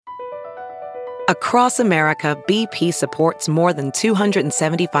Across America, BP supports more than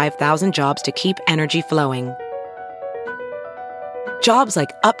 275,000 jobs to keep energy flowing. Jobs like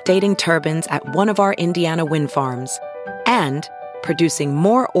updating turbines at one of our Indiana wind farms and producing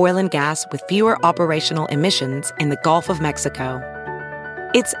more oil and gas with fewer operational emissions in the Gulf of Mexico.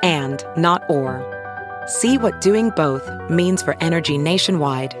 It's and, not or. See what doing both means for energy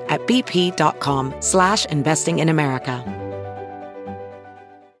nationwide at bp.com/investing in America.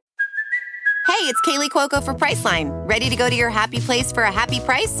 Hey, it's Kaylee Cuoco for Priceline. Ready to go to your happy place for a happy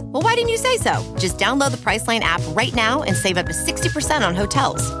price? Well, why didn't you say so? Just download the Priceline app right now and save up to 60% on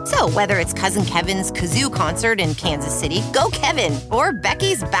hotels. So whether it's Cousin Kevin's Kazoo Concert in Kansas City, go Kevin, or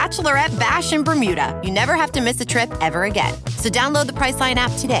Becky's Bachelorette Bash in Bermuda, you never have to miss a trip ever again. So download the Priceline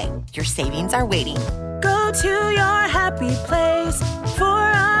app today. Your savings are waiting. Go to your happy place for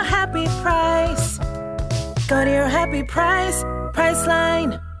a happy price. Go to your happy price,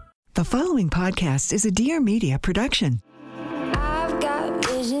 Priceline. The following podcast is a Dear Media production. I've got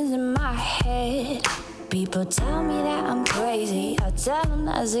visions in my head. People tell me that I'm crazy. I tell them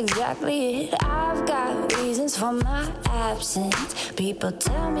that's exactly it. I've got reasons for my absence. People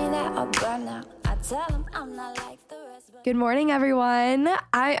tell me that I'll burn out. I tell them I'm not like the rest. Good morning, everyone.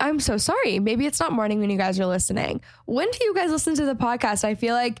 I'm so sorry. Maybe it's not morning when you guys are listening. When do you guys listen to the podcast? I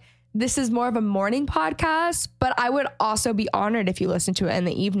feel like this is more of a morning podcast, but I would also be honored if you listen to it in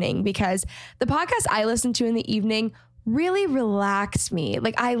the evening, because the podcast I listen to in the evening really relax me.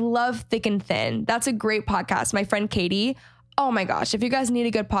 Like, I love Thick and Thin. That's a great podcast. My friend Katie, oh my gosh, if you guys need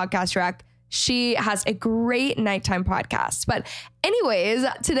a good podcast rec, she has a great nighttime podcast. But anyways,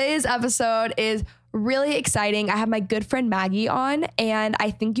 today's episode is really exciting. I have my good friend Maggie on, and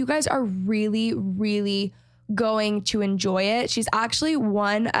I think you guys are really going to enjoy it. She's actually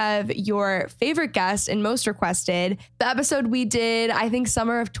one of your favorite guests and most requested. The episode we did, I think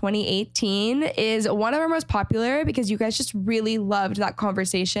summer of 2018, is one of our most popular because you guys just really loved that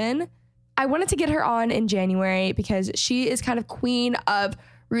conversation. I wanted to get her on in January because she is kind of queen of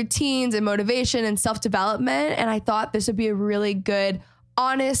routines and motivation and self-development, and I thought this would be a really good,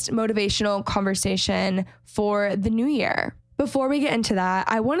 honest, motivational conversation for the new year. Before we get into that,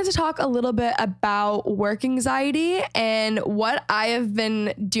 I wanted to talk a little bit about work anxiety and what I have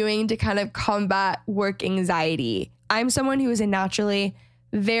been doing to kind of combat work anxiety. I'm someone who is a naturally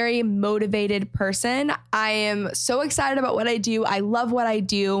very motivated person. I am so excited about what I do. I love what I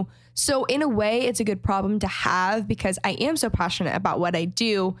do. So in a way, it's a good problem to have because I am so passionate about what I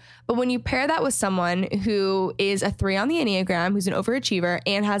do. But when you pair that with someone who is a 3 on the Enneagram, who's an overachiever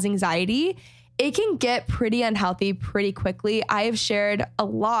and has anxiety, it can get pretty unhealthy pretty quickly. I have shared a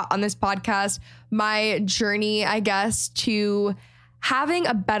lot on this podcast, my journey, I guess, to having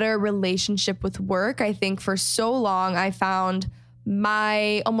a better relationship with work. I think for so long, I found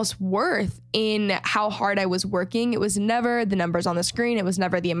my almost worth in how hard I was working. It was never the numbers on the screen. It was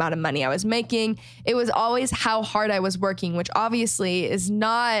never the amount of money I was making. It was always how hard I was working, which obviously is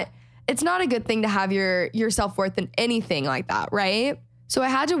not, it's not a good thing to have your self-worth in anything like that, right? So I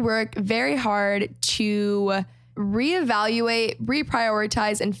had to work very hard to reevaluate,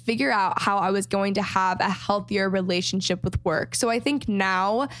 reprioritize, and figure out how I was going to have a healthier relationship with work. So I think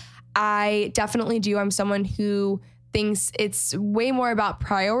now I definitely do. I'm someone who thinks it's way more about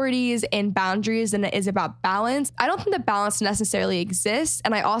priorities and boundaries than it is about balance. I don't think that balance necessarily exists.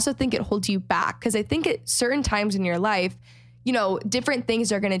 And I also think it holds you back because I think at certain times in your life, you know, different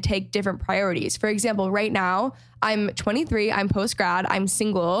things are going to take different priorities. For example, right now, I'm 23, I'm post-grad, I'm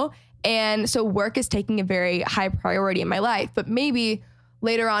single, and so work is taking a very high priority in my life. But maybe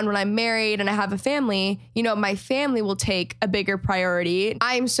later on when I'm married and I have a family, you know, my family will take a bigger priority.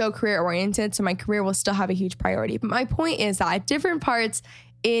 I'm so career-oriented, so my career will still have a huge priority. But my point is that at different parts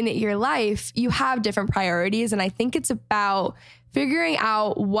in your life, you have different priorities, and I think it's about figuring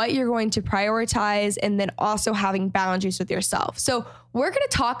out what you're going to prioritize and then also having boundaries with yourself. So we're going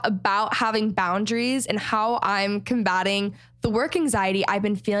to talk about having boundaries and how I'm combating the work anxiety I've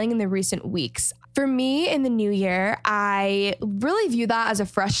been feeling in the recent weeks. For me, in the new year, I really view that as a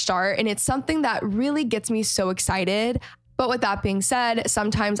fresh start, and it's something that really gets me so excited. But with that being said,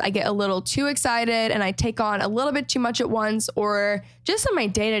 sometimes I get a little too excited and I take on a little bit too much at once, or just on my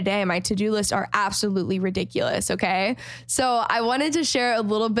day-to-day, my to-do lists are absolutely ridiculous, okay? So I wanted to share a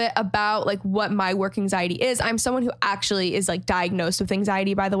little bit about like what my work anxiety is. I'm someone who actually is like diagnosed with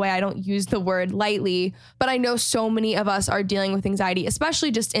anxiety, by the way. I don't use the word lightly, but I know so many of us are dealing with anxiety, especially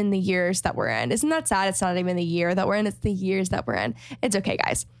just in the years that we're in. Isn't that sad? It's not even the year that we're in, it's the years that we're in. It's okay,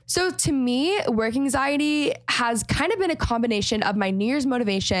 guys. So to me, work anxiety has kind of been a combination of my New Year's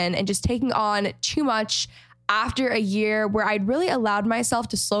motivation and just taking on too much after a year where I'd really allowed myself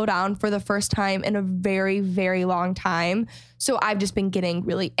to slow down for the first time in a very, very long time. So I've just been getting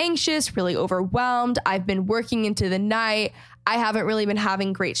really anxious, really overwhelmed. I've been working into the night. I haven't really been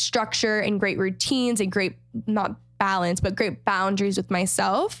having great structure and great routines and great, not balance, but great boundaries with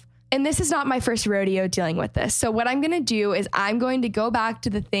myself. And this is not my first rodeo dealing with this. So what I'm going to do is I'm going to go back to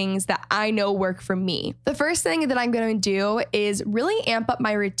the things that I know work for me. The first thing that I'm going to do is really amp up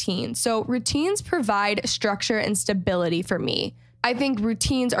my routine. So routines provide structure and stability for me. I think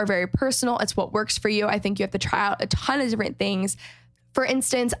routines are very personal. It's what works for you. I think you have to try out a ton of different things. For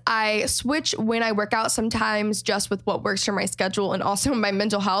instance, I switch when I work out sometimes just with what works for my schedule and also my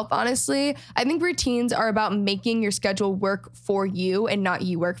mental health, honestly. I think routines are about making your schedule work for you and not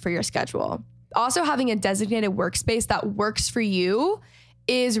you work for your schedule. Also, having a designated workspace that works for you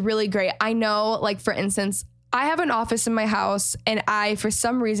is really great. I know, like, for instance, I have an office in my house and I, for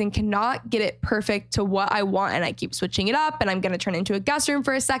some reason, cannot get it perfect to what I want. And I keep switching it up and I'm going to turn it into a guest room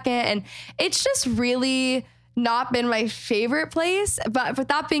for a second. And it's just really not been my favorite place. But with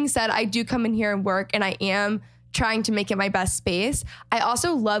that being said, I do come in here and work and I am trying to make it my best space. I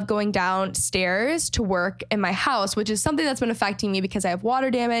also love going downstairs to work in my house, which is something that's been affecting me because I have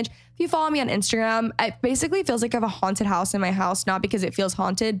water damage. If you follow me on Instagram, it basically feels like I have a haunted house in my house, not because it feels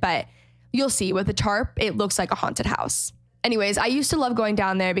haunted, but you'll see with the tarp, it looks like a haunted house. Anyways, I used to love going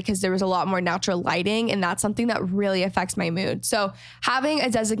down there because there was a lot more natural lighting and that's something that really affects my mood. So having a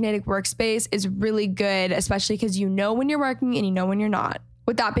designated workspace is really good, especially because you know when you're working and you know when you're not.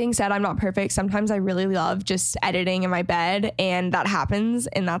 With that being said, I'm not perfect. Sometimes I really love just editing in my bed and that happens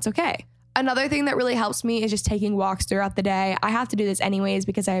and that's okay. Another thing that really helps me is just taking walks throughout the day. I have to do this anyways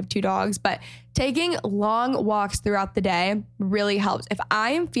because I have 2 dogs, but taking long walks throughout the day really helps. If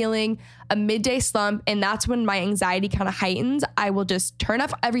I am feeling a midday slump and that's when my anxiety kind of heightens, I will just turn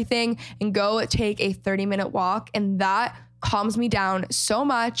off everything and go take a 30-minute walk. And that calms me down so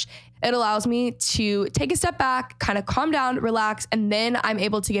much. It allows me to take a step back, kind of calm down, relax, and then I'm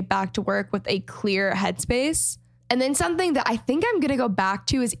able to get back to work with a clear headspace. And then something that I think I'm going to go back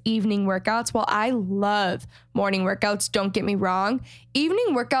to is evening workouts. While I love morning workouts, don't get me wrong,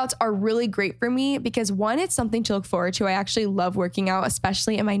 evening workouts are really great for me because one, it's something to look forward to. I actually love working out,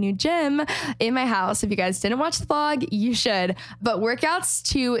 especially in my new gym in my house. If you guys didn't watch the vlog, you should. But workouts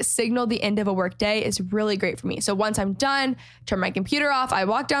to signal the end of a workday is really great for me. So once I'm done, turn my computer off, I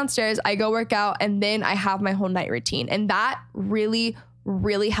walk downstairs, I go work out, and then I have my whole night routine. And that really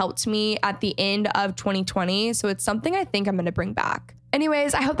helped me at the end of 2020. So it's something I think I'm going to bring back.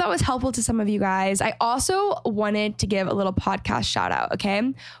 Anyways, I hope that was helpful to some of you guys. I also wanted to give a little podcast shout out,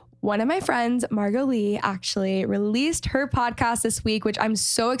 okay? One of my friends, Margot Lee, actually released her podcast this week, which I'm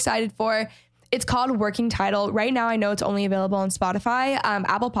so excited for. It's called Working Title. Right now, I know it's only available on Spotify.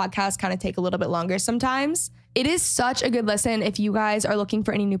 Apple Podcasts kind of take a little bit longer sometimes. It is such a good listen. If you guys are looking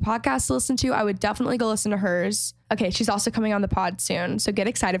for any new podcasts to listen to, I would definitely go listen to hers. Okay, she's also coming on the pod soon, so get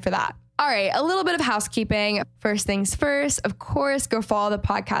excited for that. All right, a little bit of housekeeping. First things first, of course, go follow the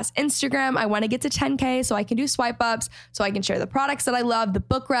podcast Instagram. I want to get to 10K so I can do swipe ups, so I can share the products that I love, the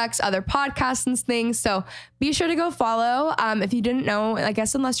book recs, other podcasts and things. So be sure to go follow. If you didn't know, I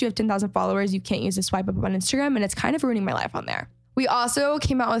guess unless you have 10,000 followers, you can't use the swipe up on Instagram, and it's kind of ruining my life on there. We also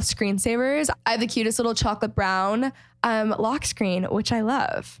came out with screensavers. I have the cutest little chocolate brown lock screen, which I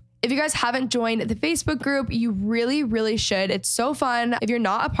love. If you guys haven't joined the Facebook group, you really should. It's so fun. If you're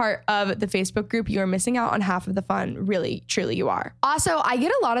not a part of the Facebook group, you are missing out on half of the fun. Really, truly you are. Also, I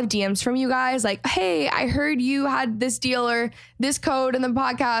get a lot of DMs from you guys like, hey, I heard you had this deal or this code in the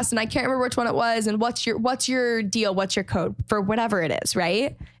podcast and I can't remember which one it was. And what's your deal? What's your code for whatever it is,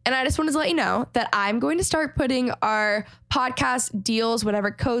 right? And I just wanted to let you know that I'm going to start putting our podcast deals, whatever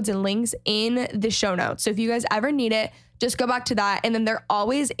codes and links in the show notes. So if you guys ever need it, just go back to that. And then they're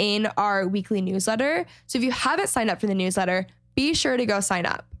always in our weekly newsletter. So if you haven't signed up for the newsletter, be sure to go sign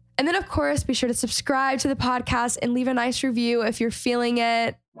up. And then, of course, be sure to subscribe to the podcast and leave a nice review if you're feeling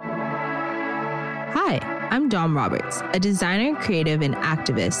it. Hi, I'm Dom Roberts, a designer, creative, and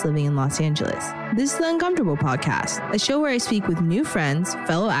activist living in Los Angeles. This is The Uncomfortable Podcast, a show where I speak with new friends,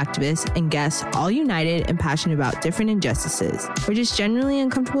 fellow activists, and guests all united and passionate about different injustices or just generally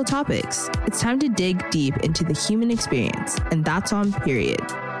uncomfortable topics. It's time to dig deep into the human experience, and that's on period.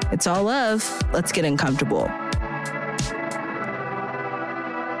 It's all love. Let's get uncomfortable.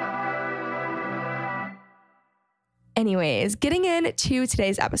 Anyways, getting into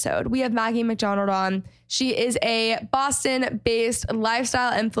today's episode, we have Maggie MacDonald on. She is a Boston-based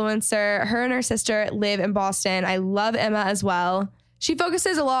lifestyle influencer. Her and her sister live in Boston. I love Emma as well. She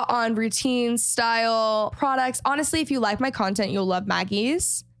focuses a lot on routines, style, products. Honestly, if you like my content, you'll love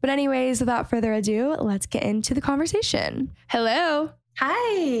Maggie's. But anyways, without further ado, let's get into the conversation. Hello.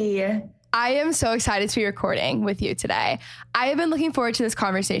 Hi. I am so excited to be recording with you today. I have been looking forward to this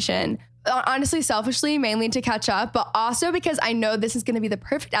conversation, honestly, selfishly, mainly to catch up, but also because I know this is going to be the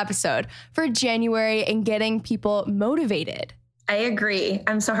perfect episode for January and getting people motivated. I agree.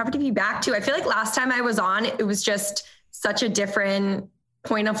 I'm so happy to be back too. I feel like last time I was on, it was just such a different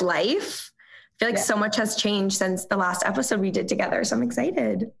point of life. I feel like so much has changed since the last episode we did together. So I'm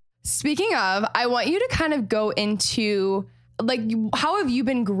excited. Speaking of, I want you to kind of go into like, how have you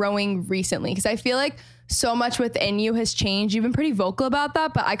been growing recently? Because I feel like so much within you has changed. You've been pretty vocal about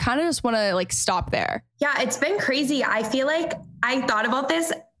that, but I kind of just want to like stop there. Yeah, it's been crazy. I feel like I thought about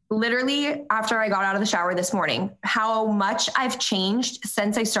this literally after I got out of the shower this morning, how much I've changed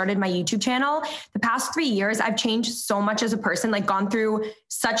since I started my YouTube channel. The past 3 years, I've changed so much as a person, like gone through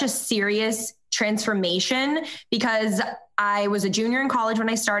such a serious transformation because I was a junior in college when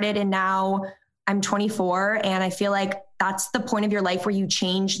I started and now I'm 24. And I feel like that's the point of your life where you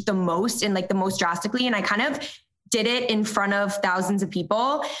change the most and like the most drastically. And I kind of did it in front of thousands of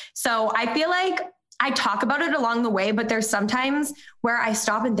people. So I feel like I talk about it along the way, but there's sometimes where I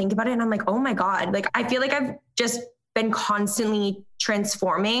stop and think about it and I'm like, oh my God, like, I feel like I've just been constantly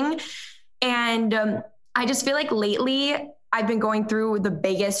transforming. And I just feel like lately I've been going through the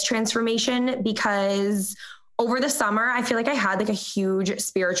biggest transformation because over the summer, I feel like I had like a huge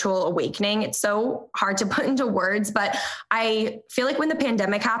spiritual awakening. It's so hard to put into words, but I feel like when the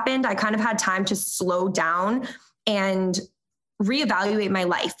pandemic happened, I kind of had time to slow down and reevaluate my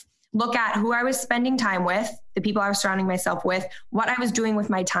life, look at who I was spending time with, the people I was surrounding myself with, what I was doing with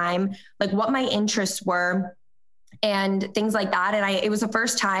my time, like what my interests were and things like that. And it was the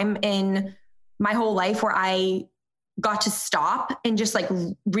first time in my whole life where I got to stop and just like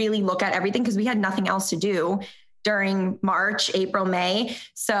really look at everything because we had nothing else to do during March, April, May.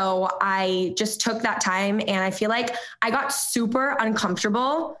 So I just took that time and I feel like I got super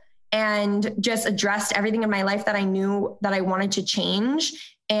uncomfortable and just addressed everything in my life that I knew that I wanted to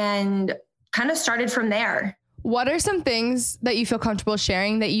change and kind of started from there. What are some things that you feel comfortable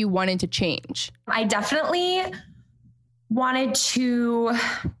sharing that you wanted to change? I definitely wanted to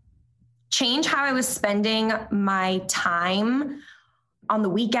change how I was spending my time on the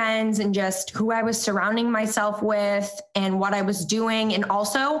weekends and just who I was surrounding myself with and what I was doing. And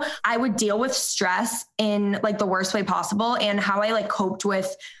also I would deal with stress in like the worst way possible. And how I like coped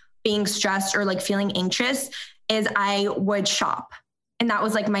with being stressed or like feeling anxious is I would shop. And that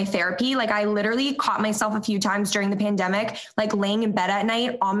was like my therapy. Like I literally caught myself a few times during the pandemic, like laying in bed at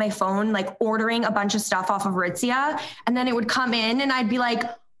night on my phone, like ordering a bunch of stuff off of Aritzia. And then it would come in and I'd be like,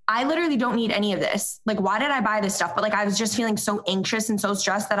 I literally don't need any of this. Like, why did I buy this stuff? But like, I was just feeling so anxious and so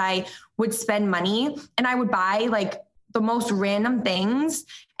stressed that I would spend money and I would buy like the most random things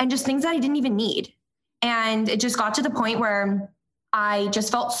and just things that I didn't even need. And it just got to the point where I just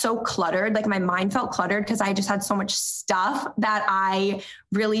felt so cluttered. Like my mind felt cluttered because I just had so much stuff that I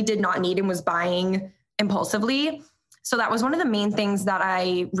really did not need and was buying impulsively. So that was one of the main things that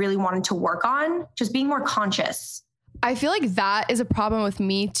I really wanted to work on, just being more conscious. I feel like that is a problem with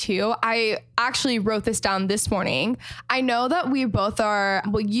me too. I actually wrote this down this morning. I know that we both are,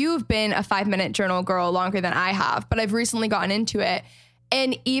 well, you've been a 5-minute journal girl longer than I have, but I've recently gotten into it.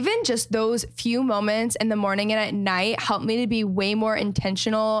 And even just those few moments in the morning and at night helped me to be way more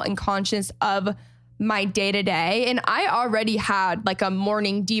intentional and conscious of my day to day. And I already had like a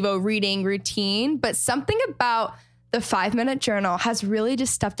morning Devo reading routine, but something about the 5-minute journal has really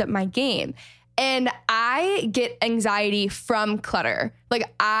just stepped up my game. And I get anxiety from clutter.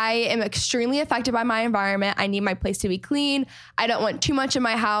 Like I am extremely affected by my environment. I need my place to be clean. I don't want too much in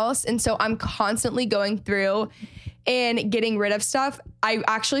my house. And so I'm constantly going through and getting rid of stuff. I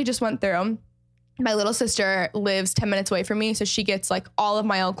actually just went through. My little sister lives 10 minutes away from me. So she gets like all of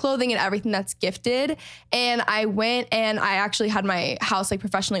my old clothing and everything that's gifted. And I went and I actually had my house like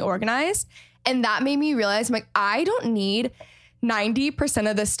professionally organized. And that made me realize I'm like, I don't need 90%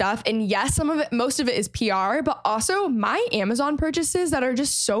 of this stuff. And yes, some of it, most of it is PR, but also my Amazon purchases that are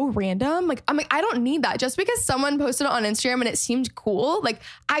just so random. Like, I'm like, I don't need that. Just because someone posted it on Instagram and it seemed cool, like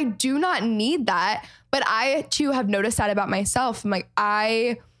I do not need that. But I too have noticed that about myself. I'm like,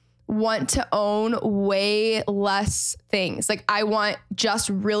 I want to own way less things. Like I want just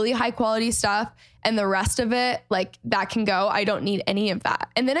really high quality stuff and the rest of it, like that can go. I don't need any of that.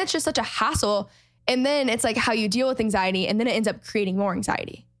 And then it's just such a hassle. And then it's like how you deal with anxiety and then it ends up creating more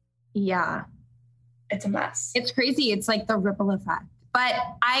anxiety. Yeah. It's a mess. It's crazy. It's like the ripple effect. But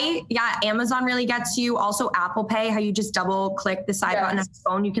Amazon really gets you. Also Apple Pay, how you just double click the side button of the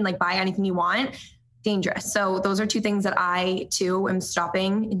phone. You can like buy anything you want. dangerous. So those are two things that I too am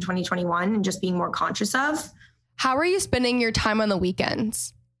stopping in 2021 and just being more conscious of. How are you spending your time on the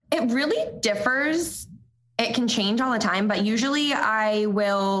weekends? It really differs. It can change all the time, but usually I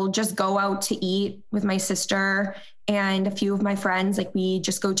will just go out to eat with my sister and a few of my friends. Like we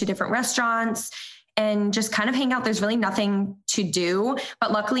just go to different restaurants and just kind of hang out. There's really nothing to do,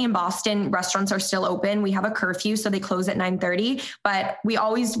 but luckily in Boston, restaurants are still open. We have a curfew, so they close at 9:30, but we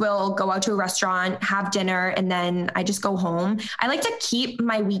always will go out to a restaurant, have dinner, and then I just go home. I like to keep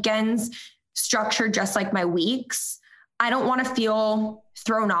my weekends structured just like my weeks. I don't want to feel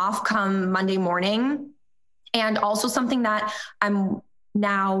thrown off come Monday morning. And also something that I'm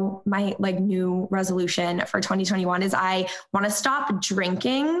now, my like new resolution for 2021 is I want to stop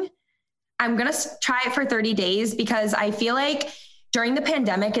drinking. I'm going to try it for 30 days because I feel like during the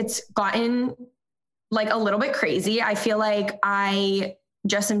pandemic, it's gotten like a little bit crazy. I feel like I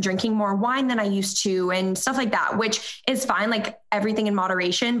just am drinking more wine than I used to and stuff like that, which is fine, like everything in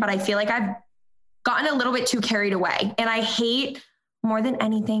moderation. But I feel like I've gotten a little bit too carried away. And I hate more than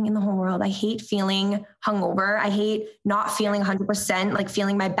anything in the whole world, I hate feeling hungover. I hate not feeling 100%, like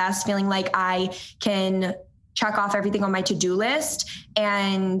feeling my best, feeling like I can check off everything on my to-do list.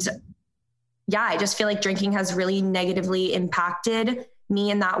 And yeah, I just feel like drinking has really negatively impacted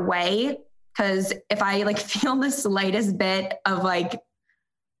me in that way. Cause if I like feel the slightest bit of like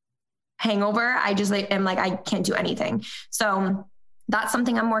hangover, I just like am like, I can't do anything. So that's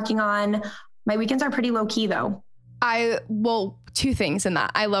something I'm working on. My weekends are pretty low key though. Two things in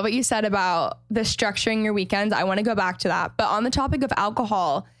that. I love what you said about the structuring your weekends. I want to go back to that. But on the topic of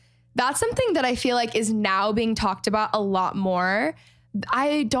alcohol, that's something that I feel like is now being talked about a lot more.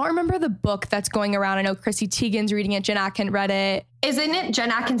 I don't remember the book that's going around. I know Chrissy Teigen's reading it. Jen Atkins read it. Isn't it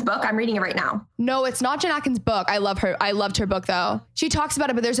Jen Atkins' book? I'm reading it right now. No, it's not Jen Atkins' book. I love her. I loved her book though. She talks about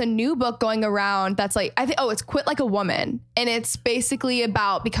it, but there's a new book going around that's like, it's Quit Like a Woman. And it's basically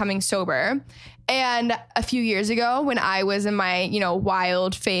about becoming sober. And a few years ago when I was in my,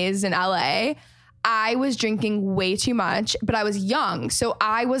 wild phase in LA, I was drinking way too much, but I was young. So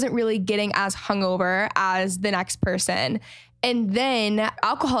I wasn't really getting as hungover as the next person. And then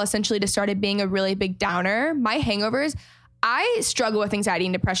alcohol essentially just started being a really big downer. My hangovers, I struggle with anxiety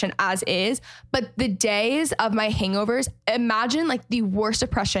and depression as is, but the days of my hangovers, imagine like the worst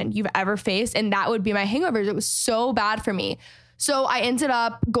depression you've ever faced. And that would be my hangovers. It was so bad for me. So I ended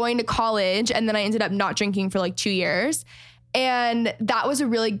up going to college and then I ended up not drinking for like 2 years. And that was a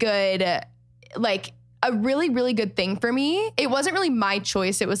really good, really good thing for me. It wasn't really my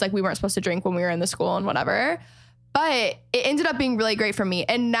choice. It was like we weren't supposed to drink when we were in the school and whatever. But it ended up being really great for me.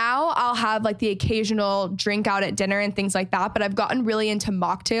 And now I'll have like the occasional drink out at dinner and things like that. But I've gotten really into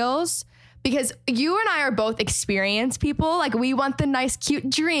mocktails because you and I are both experienced people. Like we want the nice,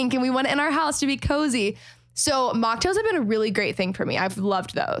 cute drink and we want it in our house to be cozy. So mocktails have been a really great thing for me. I've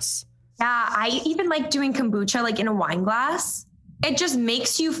loved those. Yeah, I even like doing kombucha like in a wine glass. It just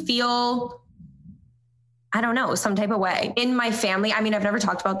makes you feel, I don't know, some type of way. In my family, I mean, I've never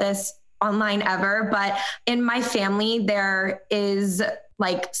talked about this online ever, but in my family, there is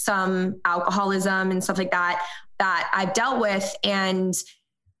like some alcoholism and stuff like that I've dealt with, and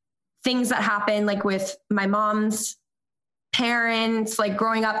things that happen like with my mom's parents, like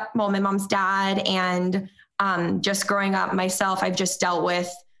growing up, well, my mom's dad, and just growing up myself, I've just dealt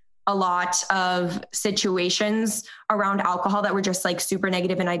with a lot of situations around alcohol that were just like super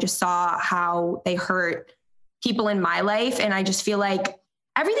negative. And I just saw how they hurt people in my life. And I just feel like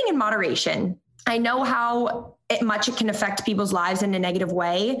everything in moderation. I know how much it can affect people's lives in a negative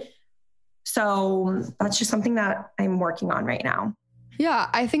way. So that's just something that I'm working on right now. Yeah,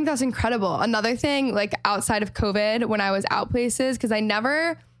 I think that's incredible. Another thing, like outside of COVID, when I was out places, because I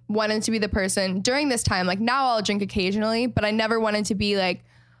never wanted to be the person during this time, like now I'll drink occasionally, but I never wanted to be like,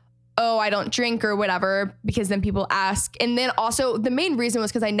 oh, I don't drink or whatever, because then people ask. And then also the main reason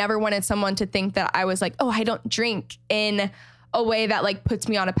was because I never wanted someone to think that I was like, oh, I don't drink in a way that like puts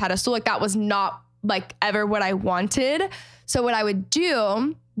me on a pedestal. Like that was not like ever what I wanted. So what I would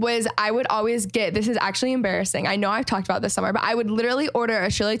do was I would always get, this is actually embarrassing. I know I've talked about this somewhere, but I would literally order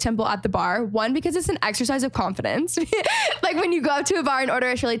a Shirley Temple at the bar. One, because it's an exercise of confidence. Like when you go up to a bar and order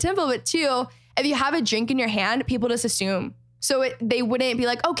a Shirley Temple, but two, if you have a drink in your hand, people just assume. So they wouldn't be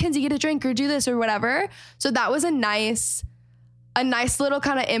like, oh, Kenzie, get a drink or do this or whatever. So that was a nice little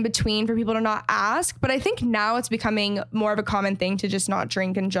kind of in between for people to not ask. But I think now it's becoming more of a common thing to just not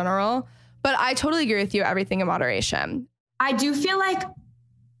drink in general. But I totally agree with you, everything in moderation. I do feel like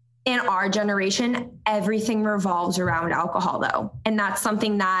in our generation, everything revolves around alcohol though. And that's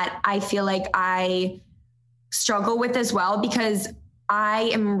something that I feel like I struggle with as well, because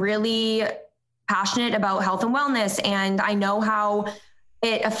I am really passionate about health and wellness, and I know how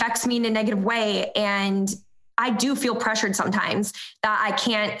it affects me in a negative way. And I do feel pressured sometimes that I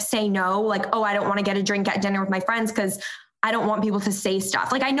can't say no, like, oh, I don't want to get a drink at dinner with my friends because I don't want people to say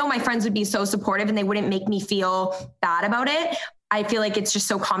stuff. Like, I know my friends would be so supportive and they wouldn't make me feel bad about it. I feel like it's just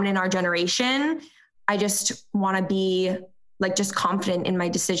so common in our generation. I just want to be like just confident in my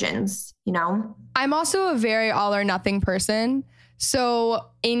decisions, you know? I'm also a very all or nothing person. So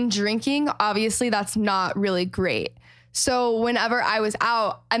in drinking, obviously that's not really great. So whenever I was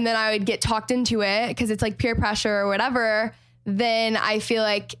out and then I would get talked into it because it's like peer pressure or whatever, then I feel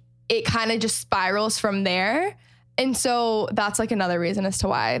like it kind of just spirals from there. And so that's like another reason as to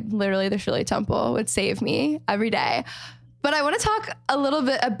why literally the Shirley Temple would save me every day. But I want to talk a little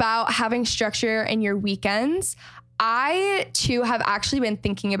bit about having structure in your weekends. I too have actually been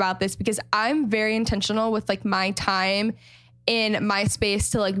thinking about this because I'm very intentional with like my time in my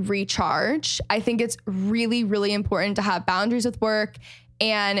space to like recharge. I think it's really, really important to have boundaries with work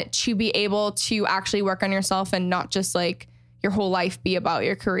and to be able to actually work on yourself and not just like your whole life be about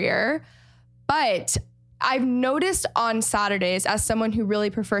your career. But I've noticed on Saturdays, as someone who really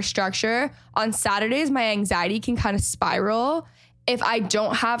prefers structure, on Saturdays, my anxiety can kind of spiral if I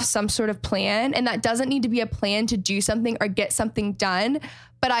don't have some sort of plan. And that doesn't need to be a plan to do something or get something done.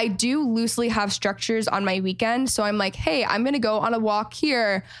 But I do loosely have structures on my weekend. So I'm like, hey, I'm going to go on a walk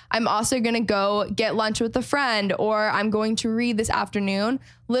here. I'm also going to go get lunch with a friend, or I'm going to read this afternoon.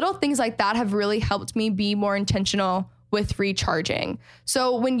 Little things like that have really helped me be more intentional with recharging.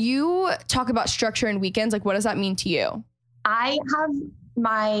 So when you talk about structure and weekends, like what does that mean to you? I have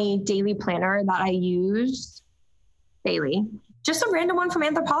my daily planner that I use daily. Just a random one from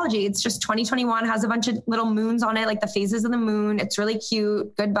Anthropology. It's just 2021, has a bunch of little moons on it, like the phases of the moon. It's really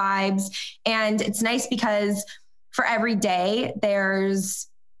cute, good vibes. And it's nice because for every day, there's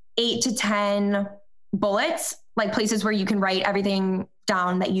 8 to 10 bullets, like places where you can write everything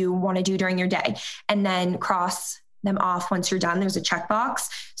down that you want to do during your day and then cross them off once you're done. There's a checkbox.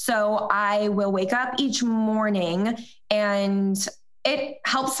 So I will wake up each morning, and it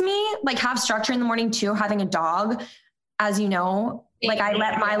helps me like have structure in the morning too, having a dog. As you know, like I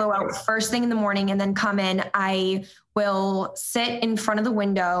let Milo out first thing in the morning and then come in. I will sit in front of the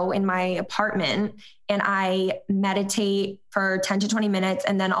window in my apartment and I meditate for 10 to 20 minutes.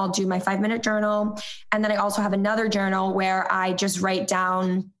 And then I'll do my 5-minute journal. And then I also have another journal where I just write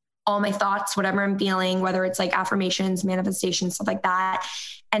down all my thoughts, whatever I'm feeling, whether it's like affirmations, manifestations, stuff like that.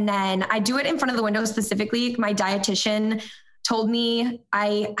 And then I do it in front of the window specifically. My dietitian told me,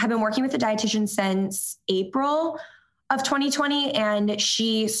 I have been working with a dietitian since April of 2020. And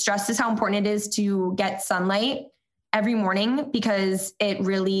she stresses how important it is to get sunlight every morning because it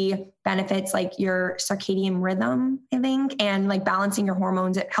really benefits like your circadian rhythm, I think, and like balancing your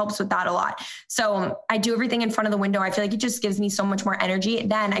hormones. It helps with that a lot. So I do everything in front of the window. I feel like it just gives me so much more energy.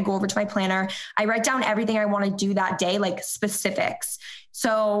 Then I go over to my planner. I write down everything I want to do that day, like specifics.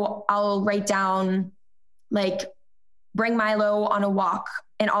 So I'll write down like bring Milo on a walk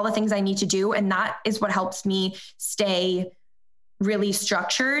and all the things I need to do. And that is what helps me stay really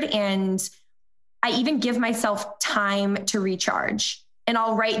structured. And I even give myself time to recharge, and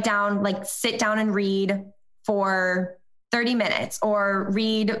I'll write down, like sit down and read for 30 minutes or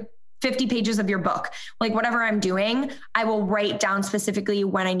read 50 pages of your book, like whatever I'm doing, I will write down specifically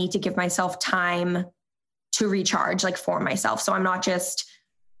when I need to give myself time to recharge, like for myself. So I'm not just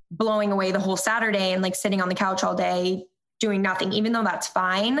blowing away the whole Saturday and like sitting on the couch all day doing nothing, even though that's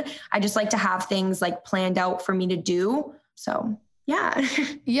fine. I just like to have things like planned out for me to do. So yeah.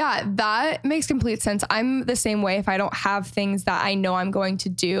 Yeah, that makes complete sense. I'm the same way. If I don't have things that I know I'm going to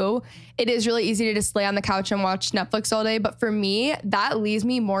do, it is really easy to just lay on the couch and watch Netflix all day. But for me, that leaves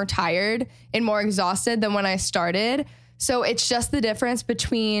me more tired and more exhausted than when I started. So it's just the difference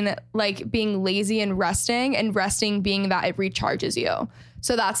between like being lazy and resting being that it recharges you.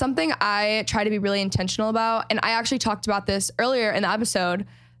 So that's something I try to be really intentional about. And I actually talked about this earlier in the episode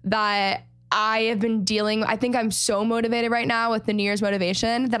that I have been I think I'm so motivated right now with the New Year's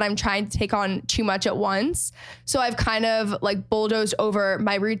motivation that I'm trying to take on too much at once. So I've kind of like bulldozed over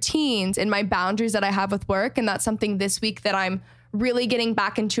my routines and my boundaries that I have with work. And that's something this week that I'm really getting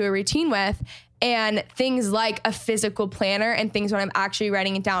back into a routine with. And things like a physical planner and things when I'm actually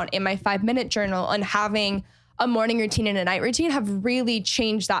writing it down in my 5-minute journal and having a morning routine and a night routine have really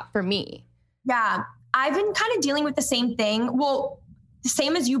changed that for me. Yeah, I've been kind of dealing with the same thing. Well, the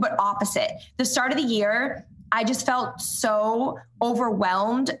same as you, but opposite. The start of the year, I just felt so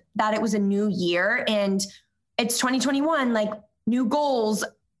overwhelmed that it was a new year and it's 2021, like new goals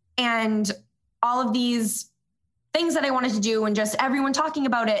and all of these things that I wanted to do and just everyone talking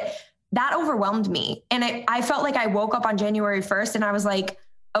about it. that overwhelmed me. And I felt like I woke up on January 1st and I was like,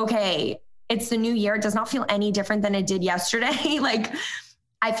 okay, it's the new year. It does not feel any different than it did yesterday. Like,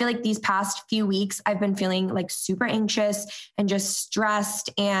 I feel like these past few weeks, I've been feeling like super anxious and just stressed.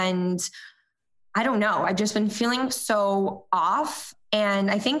 And I don't know, I've just been feeling so off.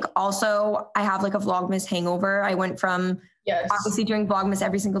 And I think also I have like a Vlogmas hangover. I went from obviously doing Vlogmas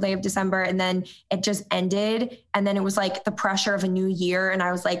every single day of December, and then it just ended. And then it was like the pressure of a new year. And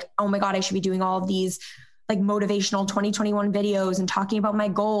I was like, oh my God, I should be doing all of these like motivational 2021 videos and talking about my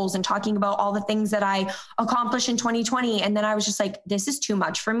goals and talking about all the things that I accomplished in 2020. And then I was just like, this is too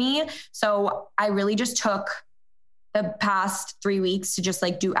much for me. So I really just took the past 3 weeks to just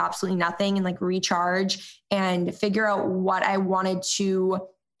like do absolutely nothing and like recharge and figure out what I wanted to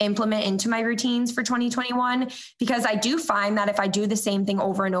implement into my routines for 2021. Because I do find that if I do the same thing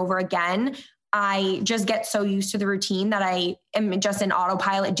over and over again, I just get so used to the routine that I am just in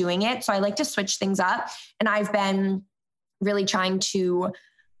autopilot doing it. So I like to switch things up. And I've been really trying to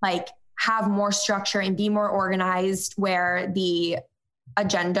like have more structure and be more organized, where the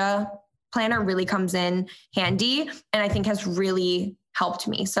agenda planner really comes in handy and I think has really helped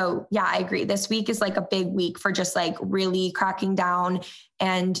me. So yeah, I agree. This week is like a big week for just like really cracking down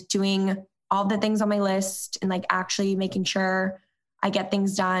and doing all the things on my list and like actually making sure I get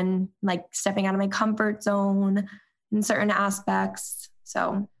things done, like stepping out of my comfort zone in certain aspects.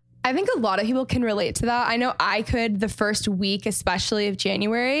 So I think a lot of people can relate to that. I know I could the first week, especially of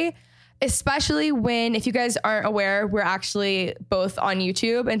January, especially when, if you guys aren't aware, we're actually both on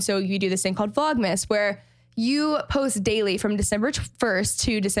YouTube. And so you do this thing called Vlogmas, where you post daily from December 1st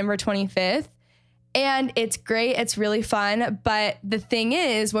to December 25th. And it's great. It's really fun. But the thing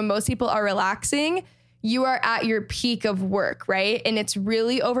is, when most people are relaxing, you are at your peak of work, right? And it's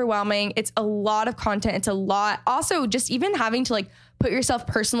really overwhelming. It's a lot of content. It's a lot. Also, just even having to like put yourself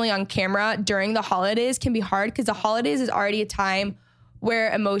personally on camera during the holidays can be hard, because the holidays is already a time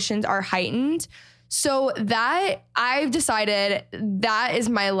where emotions are heightened. So that I've decided that is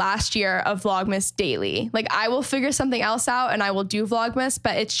my last year of Vlogmas daily. Like, I will figure something else out and I will do Vlogmas,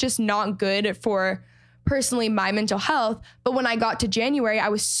 but it's just not good for personally my mental health. But when I got to January, I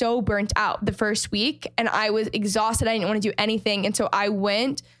was so burnt out the first week and I was exhausted. I didn't want to do anything. And so I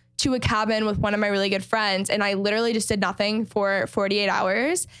went to a cabin with one of my really good friends and I literally just did nothing for 48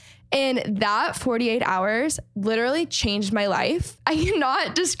 hours. And that 48 hours literally changed my life. I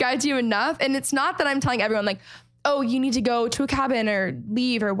cannot describe to you enough. And it's not that I'm telling everyone like, oh, you need to go to a cabin or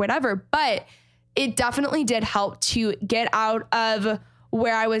leave or whatever, but it definitely did help to get out of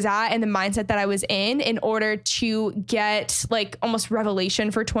where I was at and the mindset that I was in order to get like almost revelation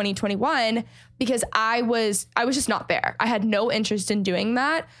for 2021, because I was just not there. I had no interest in doing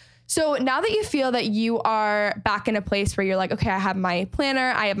that. So now that you feel that you are back in a place where you're like, okay, I have my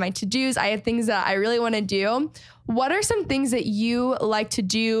planner, I have my to-dos, I have things that I really want to do, what are some things that you like to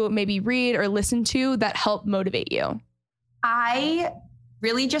do, maybe read or listen to, that help motivate you? I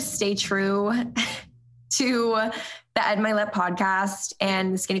really just stay true to the Ed Milet podcast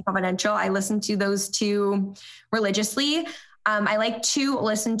and the Skinny Confidential. I listen to those two religiously. I like to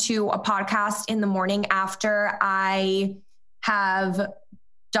listen to a podcast in the morning after I have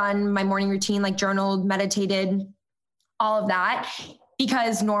done my morning routine, like journaled, meditated, all of that,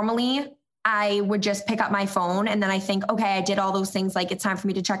 because normally I would just pick up my phone and then I think, okay, I did all those things. Like, it's time for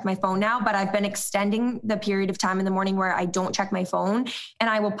me to check my phone now. But I've been extending the period of time in the morning where I don't check my phone, and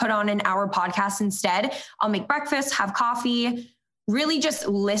I will put on an hour podcast instead. I'll make breakfast, have coffee, really just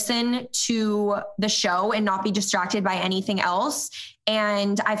listen to the show and not be distracted by anything else.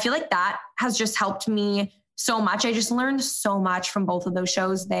 And I feel like that has just helped me so much. I just learned so much from both of those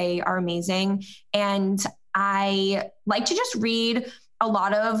shows. They are amazing. And I like to just read a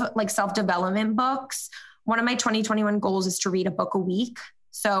lot of like self-development books. One of my 2021 goals is to read a book a week.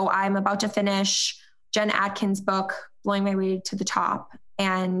 So I'm about to finish Jen Atkins' book, Blowing My Way to the Top.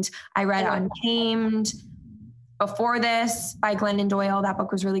 And I read Untamed before this by Glennon Doyle. That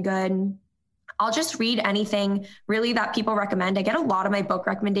book was really good. I'll just read anything really that people recommend. I get a lot of my book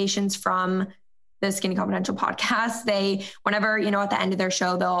recommendations from the Skinny Confidential podcast. They, whenever, at the end of their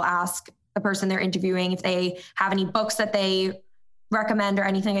show, they'll ask the person they're interviewing if they have any books that they recommend or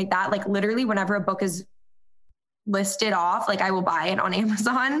anything like that. Like, literally whenever a book is listed off, like, I will buy it on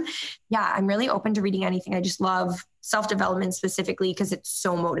Amazon. Yeah, I'm really open to reading anything. I just love self-development specifically because it's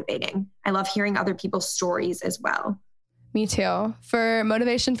so motivating. I love hearing other people's stories as well. Me too. For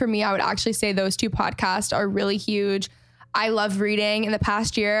motivation for me, I would actually say those two podcasts are really huge. I love reading. In the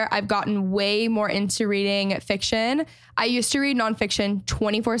past year, I've gotten way more into reading fiction. I used to read nonfiction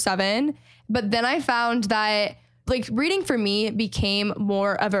 24/7, but then I found that like reading for me became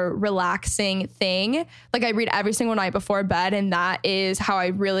more of a relaxing thing. Like I read every single night before bed, and that is how I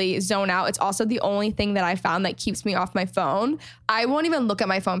really zone out. It's also the only thing that I found that keeps me off my phone. I won't even look at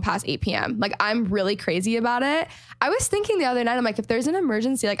my phone past 8 p.m. Like I'm really crazy about it. I was thinking the other night, I'm like, if there's an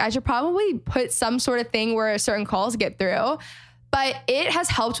emergency, like I should probably put some sort of thing where certain calls get through. But it has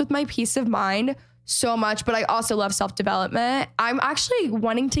helped with my peace of mind so much, but I also love self-development. I'm actually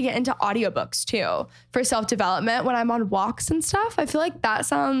wanting to get into audiobooks too for self-development when I'm on walks and stuff. I feel like that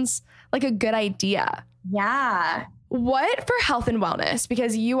sounds like a good idea. Yeah. What for health and wellness?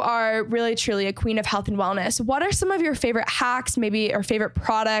 Because you are really truly a queen of health and wellness. What are some of your favorite hacks, maybe, or favorite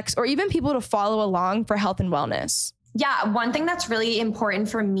products, or even people to follow along for health and wellness? Yeah, one thing that's really important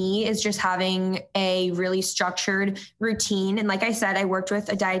for me is just having a really structured routine. And like I said, I worked with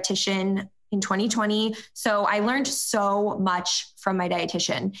a dietitian in 2020. So I learned so much from my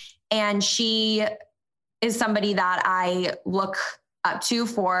dietitian, and she is somebody that I look up to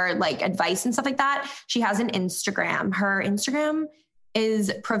for like advice and stuff like that. She has an Instagram. Her Instagram is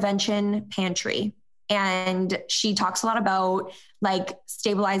Prevention Pantry. And she talks a lot about like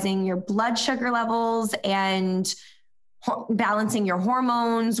stabilizing your blood sugar levels and balancing your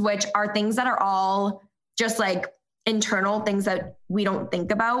hormones, which are things that are all just like internal things that we don't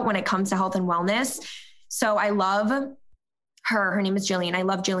think about when it comes to health and wellness. So I love her. Her name is Jillian. I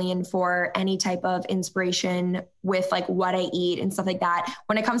love Jillian for any type of inspiration with like what I eat and stuff like that.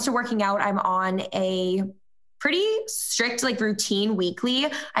 When it comes to working out, I'm on a pretty strict like routine weekly.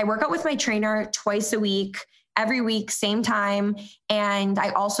 I work out with my trainer twice a week, every week, same time. And I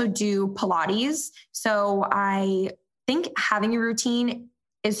also do Pilates. So I think having a routine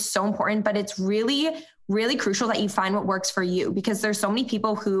is so important, but it's really crucial that you find what works for you, because there's so many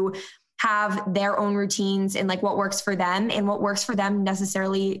people who have their own routines and like what works for them, and what works for them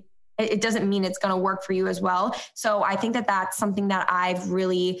necessarily, it doesn't mean it's going to work for you as well. So I think that that's something that I've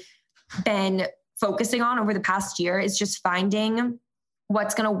really been focusing on over the past year, is just finding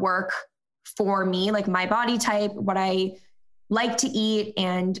what's going to work for me, like my body type, what I like to eat,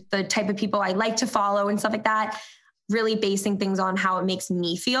 and the type of people I like to follow and stuff like that. Really basing things on how it makes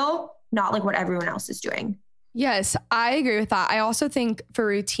me feel, not like what everyone else is doing. Yes, I agree with that. I also think for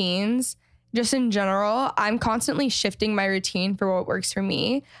routines, just in general, I'm constantly shifting my routine for what works for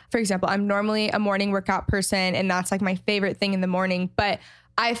me. For example, I'm normally a morning workout person, and that's like my favorite thing in the morning. But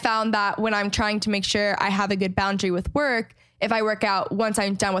I found that when I'm trying to make sure I have a good boundary with work, if I work out once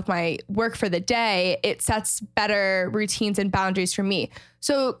I'm done with my work for the day, it sets better routines and boundaries for me.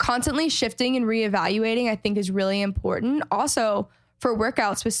 So constantly shifting and reevaluating, I think, is really important. Also, for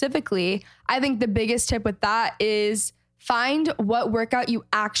workout specifically, I think the biggest tip with that is find what workout you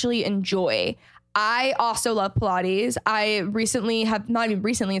actually enjoy. I also love Pilates. I recently have, not even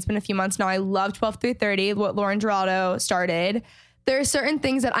recently, it's been a few months now, I love 12-3-30, what Lauren Geraldo started. There are certain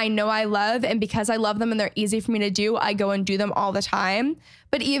things that I know I love, and because I love them and they're easy for me to do, I go and do them all the time.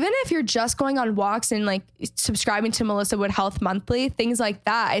 But even if you're just going on walks and like subscribing to Melissa Wood Health Monthly, things like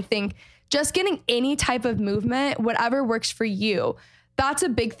that, I think just getting any type of movement, whatever works for you. That's a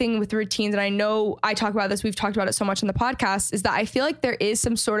big thing with routines. And I know I talk about this, we've talked about it so much in the podcast, is that I feel like there is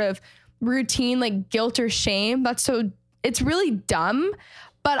some sort of routine, like guilt or shame. It's really dumb,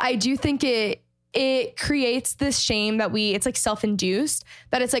 but I do think it creates this shame that it's like self-induced,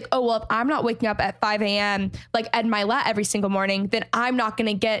 that it's like, oh, well, if I'm not waking up at 5 a.m. like Ed Milet every single morning, then I'm not going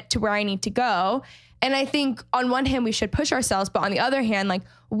to get to where I need to go. And I think on one hand, we should push ourselves, but on the other hand, like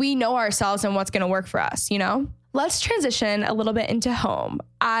we know ourselves and what's going to work for us, you know? Let's transition a little bit into home.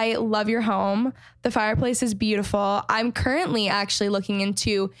 I love your home. The fireplace is beautiful. I'm currently actually looking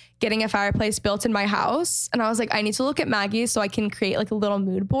into getting a fireplace built in my house. And I was like, I need to look at Maggie so I can create like a little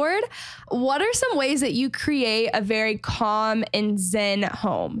mood board. What are some ways that you create a very calm and zen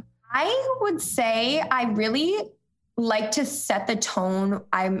home? I would say I really like to set the tone.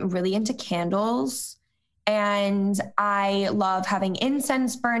 I'm really into candles. And I love having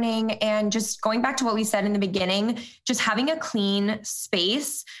incense burning, and just going back to what we said in the beginning, just having a clean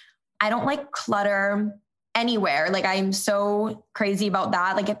space. I don't like clutter anywhere. Like I'm so crazy about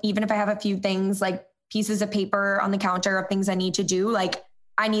that. Like even if I have a few things like pieces of paper on the counter of things I need to do, like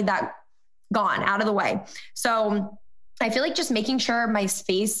I need that gone out of the way. So I feel like just making sure my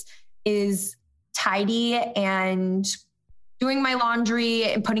space is tidy and doing my laundry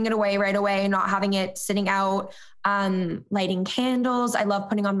and putting it away right away, not having it sitting out, lighting candles. I love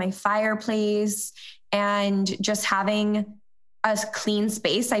putting on my fireplace, and just having a clean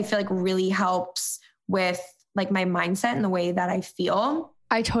space, I feel like really helps with like my mindset and the way that I feel.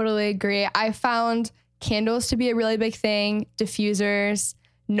 I totally agree. I found candles to be a really big thing, diffusers,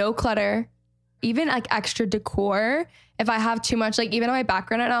 no clutter, even like extra decor. If I have too much, like even in my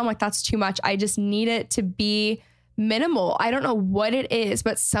background right now, I'm like, that's too much. I just need it to be minimal. I don't know what it is,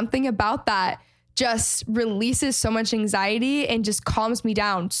 but something about that just releases so much anxiety and just calms me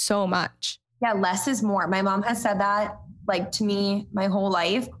down so much. Yeah, less is more. My mom has said that like to me my whole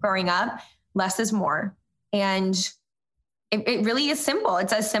life growing up, less is more. And it really is simple.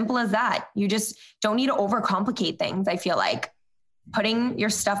 It's as simple as that. You just don't need to overcomplicate things. I feel like putting your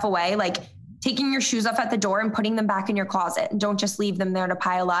stuff away, like taking your shoes off at the door and putting them back in your closet, and don't just leave them there to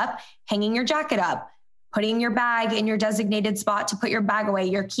pile up, hanging your jacket up, putting your bag in your designated spot to put your bag away,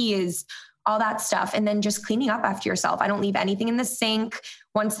 your keys, all that stuff. And then just cleaning up after yourself. I don't leave anything in the sink.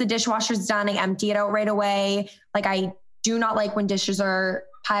 Once the dishwasher's done, I empty it out right away. Like I do not like when dishes are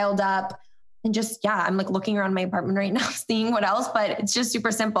piled up. And just, yeah, I'm like looking around my apartment right now, seeing what else, but it's just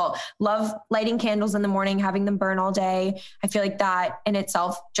super simple. Love lighting candles in the morning, having them burn all day. I feel like that in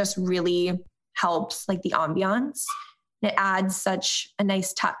itself just really helps like the ambiance. It adds such a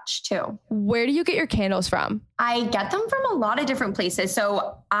nice touch too. Where do you get your candles from? I get them from a lot of different places.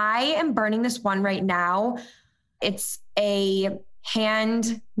 So I am burning this one right now. It's a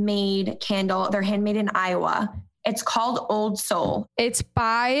handmade candle. They're handmade in Iowa. It's called Old Soul. It's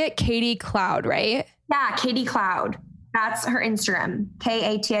by Katie Cloud, right? Yeah, Katie Cloud. That's her Instagram,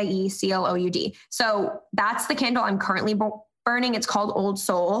 KATIECLOUD. So that's the candle I'm currently burning. It's called Old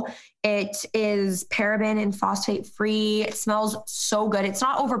Soul. It is paraben and phosphate free. It smells so good. It's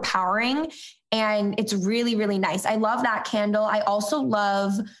not overpowering and it's really, really nice. I love that candle. I also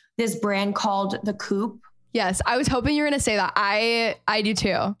love this brand called The Coop. Yes, I was hoping you were going to say that. I do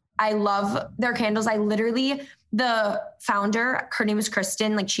too. I love their candles. The founder, her name is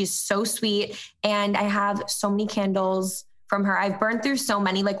Kristen. Like she's so sweet. And I have so many candles from her. I've burned through so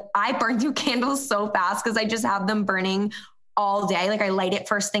many. Like I burn through candles so fast because I just have them burning all day. Like I light it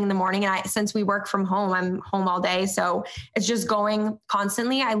first thing in the morning. And since we work from home, I'm home all day. So it's just going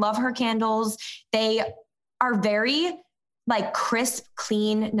constantly. I love her candles. They are very like crisp,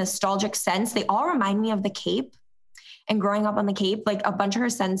 clean, nostalgic scents. They all remind me of the Cape. And growing up on the Cape, like a bunch of her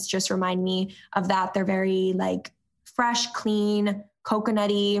scents just remind me of that. They're very like fresh, clean,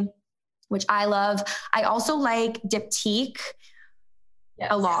 coconutty, which I love. I also like Diptyque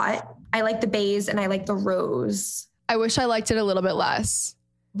a lot. I like the Bays and I like the Rose. I wish I liked it a little bit less,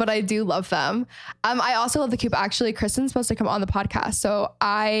 but I do love them. I also love the Coop. Actually, Kristen's supposed to come on the podcast, so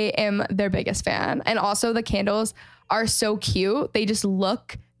I am their biggest fan. And also the candles are so cute. They just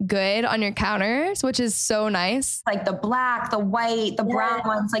look good on your counters, which is so nice. Like the black, the white, the brown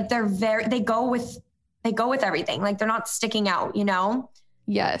ones, like they go with everything. Like they're not sticking out, you know?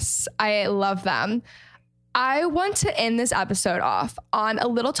 Yes, I love them. I want to end this episode off on a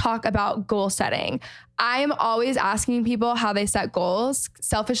little talk about goal setting. I'm always asking people how they set goals,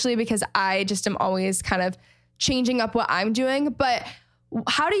 selfishly because I just am always kind of changing up what I'm doing. But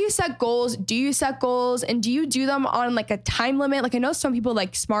how do you set goals? Do you set goals and do you do them on like a time limit? Like I know some people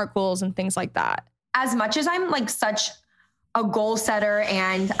like SMART goals and things like that. As much as I'm like such a goal setter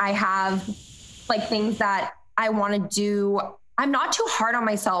and I have like things that I want to do, I'm not too hard on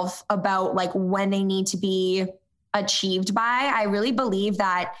myself about like when they need to be achieved by. I really believe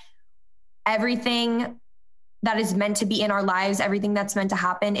that everything that is meant to be in our lives, everything that's meant to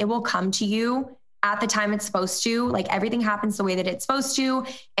happen, it will come to you at the time it's supposed to. Like everything happens the way that it's supposed to.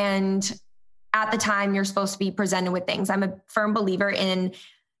 And at the time you're supposed to be presented with things. I'm a firm believer in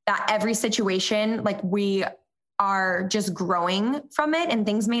that every situation, like we are just growing from it and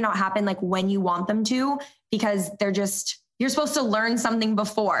things may not happen like when you want them to, because you're supposed to learn something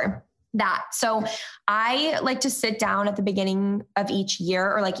before that. So I like to sit down at the beginning of each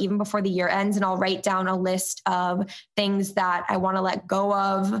year or like even before the year ends and I'll write down a list of things that I want to let go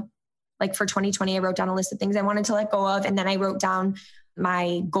of. Like for 2020, I wrote down a list of things I wanted to let go of. And then I wrote down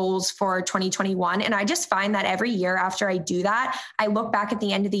my goals for 2021. And I just find that every year after I do that, I look back at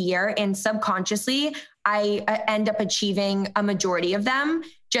the end of the year and subconsciously, I end up achieving a majority of them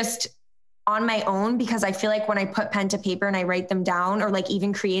just on my own, because I feel like when I put pen to paper and I write them down or like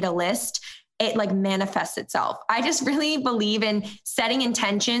even create a list, it like manifests itself. I just really believe in setting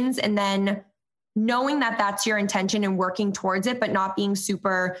intentions and then knowing that that's your intention and working towards it, but not being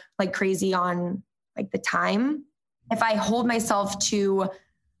super like crazy on like the time. If I hold myself to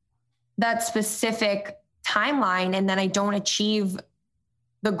that specific timeline and then I don't achieve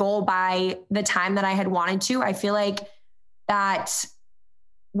the goal by the time that I had wanted to, I feel like that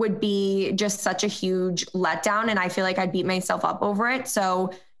would be just such a huge letdown. And I feel like I'd beat myself up over it.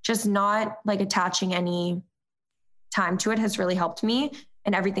 So just not like attaching any time to it has really helped me.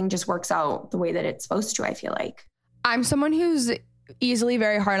 And everything just works out the way that it's supposed to, I feel like. I'm someone who's easily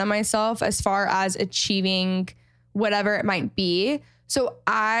very hard on myself as far as achieving whatever it might be. So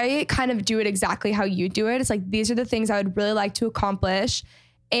I kind of do it exactly how you do it. It's like, these are the things I would really like to accomplish.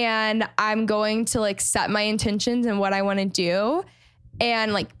 And I'm going to like set my intentions and what I want to do,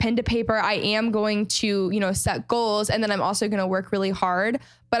 and like pen to paper. I am going to, you know, set goals, and then I'm also going to work really hard,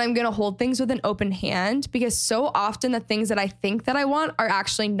 but I'm going to hold things with an open hand, because so often the things that I think that I want are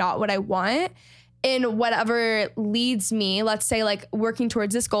actually not what I want. And whatever leads me, let's say like working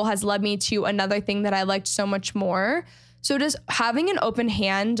towards this goal has led me to another thing that I liked so much more. So just having an open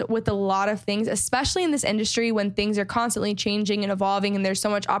hand with a lot of things, especially in this industry when things are constantly changing and evolving and there's so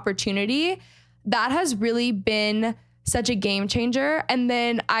much opportunity, that has really been such a game changer. And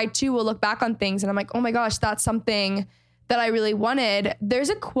then I too will look back on things and I'm like, oh my gosh, that's something that I really wanted. There's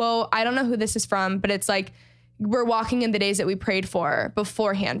a quote, I don't know who this is from, but it's like, we're walking in the days that we prayed for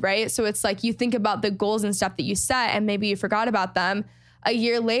beforehand, right? So it's like, you think about the goals and stuff that you set and maybe you forgot about them. A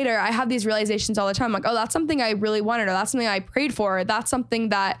year later, I have these realizations all the time. Like, oh, that's something I really wanted, or that's something I prayed for. Or that's something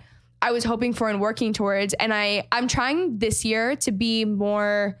that I was hoping for and working towards. And I'm trying this year to be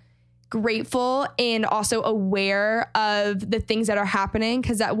more grateful and also aware of the things that are happening.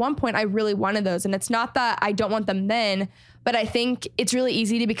 Because at one point I really wanted those. And it's not that I don't want them then, but I think it's really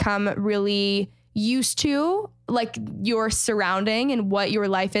easy to become really used to like your surrounding and what your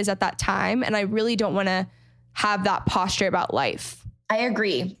life is at that time. And I really don't want to have that posture about life. I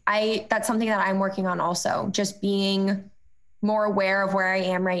agree. That's something that I'm working on also, just being more aware of where I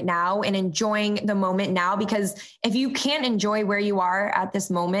am right now and enjoying the moment now, because if you can't enjoy where you are at this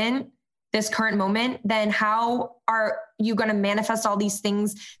moment, this current moment, then how are you going to manifest all these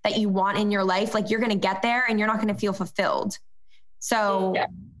things that you want in your life? Like, you're going to get there and you're not going to feel fulfilled. So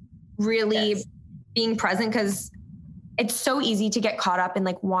really being present, because it's so easy to get caught up in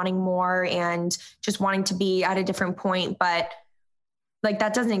like wanting more and just wanting to be at a different point. But like,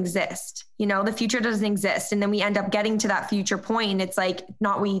 that doesn't exist. You know, the future doesn't exist. And then we end up getting to that future point and it's like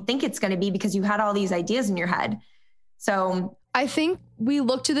not what you think it's going to be because you had all these ideas in your head. So I think we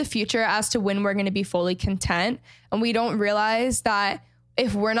look to the future as to when we're going to be fully content. And we don't realize that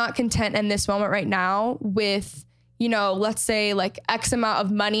if we're not content in this moment right now with, you know, let's say like X amount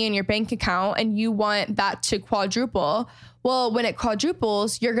of money in your bank account and you want that to quadruple. Well, when it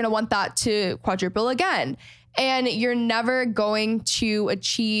quadruples, you're going to want that to quadruple again. And you're never going to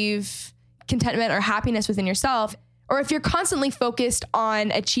achieve contentment or happiness within yourself. Or if you're constantly focused on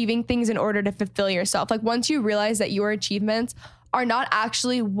achieving things in order to fulfill yourself, like once you realize that your achievements are not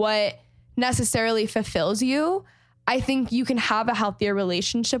actually what necessarily fulfills you, I think you can have a healthier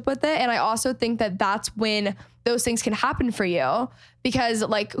relationship with it. And I also think that that's when those things can happen for you, because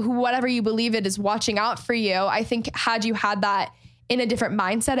like whatever you believe it is watching out for you, I think had you had that in a different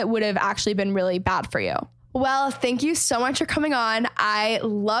mindset, it would have actually been really bad for you. Well, thank you so much for coming on. I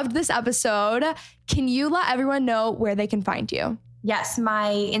loved this episode. Can you let everyone know where they can find you? Yes,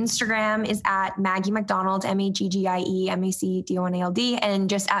 my Instagram is at Maggie MacDonald, MaggieMacDonald, and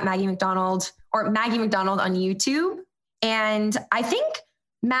just at Maggie MacDonald or Maggie MacDonald on YouTube. And I think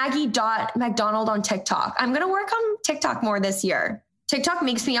Maggie.MacDonald on TikTok. I'm going to work on TikTok more this year. TikTok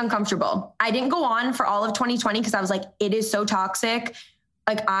makes me uncomfortable. I didn't go on for all of 2020 because I was like, it is so toxic.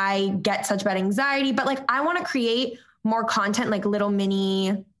 Like, I get such bad anxiety, but like, I want to create more content, like little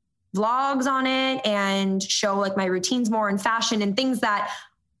mini vlogs on it and show like my routines more in fashion and things that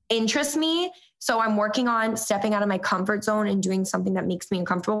interest me. So I'm working on stepping out of my comfort zone and doing something that makes me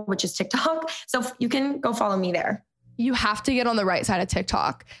uncomfortable, which is TikTok. So you can go follow me there. You have to get on the right side of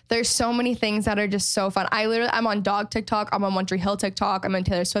TikTok. There's so many things that are just so fun. I'm on dog TikTok. I'm on One Tree Hill TikTok. I'm on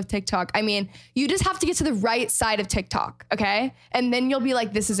Taylor Swift TikTok. I mean, you just have to get to the right side of TikTok. Okay. And then you'll be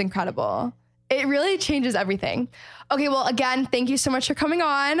like, this is incredible. It really changes everything. Okay. Well, again, thank you so much for coming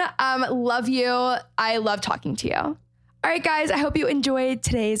on. Love you. I love talking to you. All right, guys, I hope you enjoyed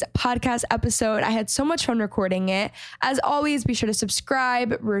today's podcast episode. I had so much fun recording it. As always, be sure to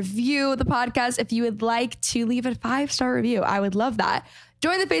subscribe, review the podcast. If you would like to leave a 5-star review, I would love that.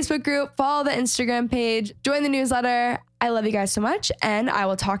 Join the Facebook group, follow the Instagram page, join the newsletter. I love you guys so much, and I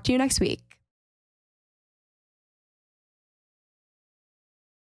will talk to you next week.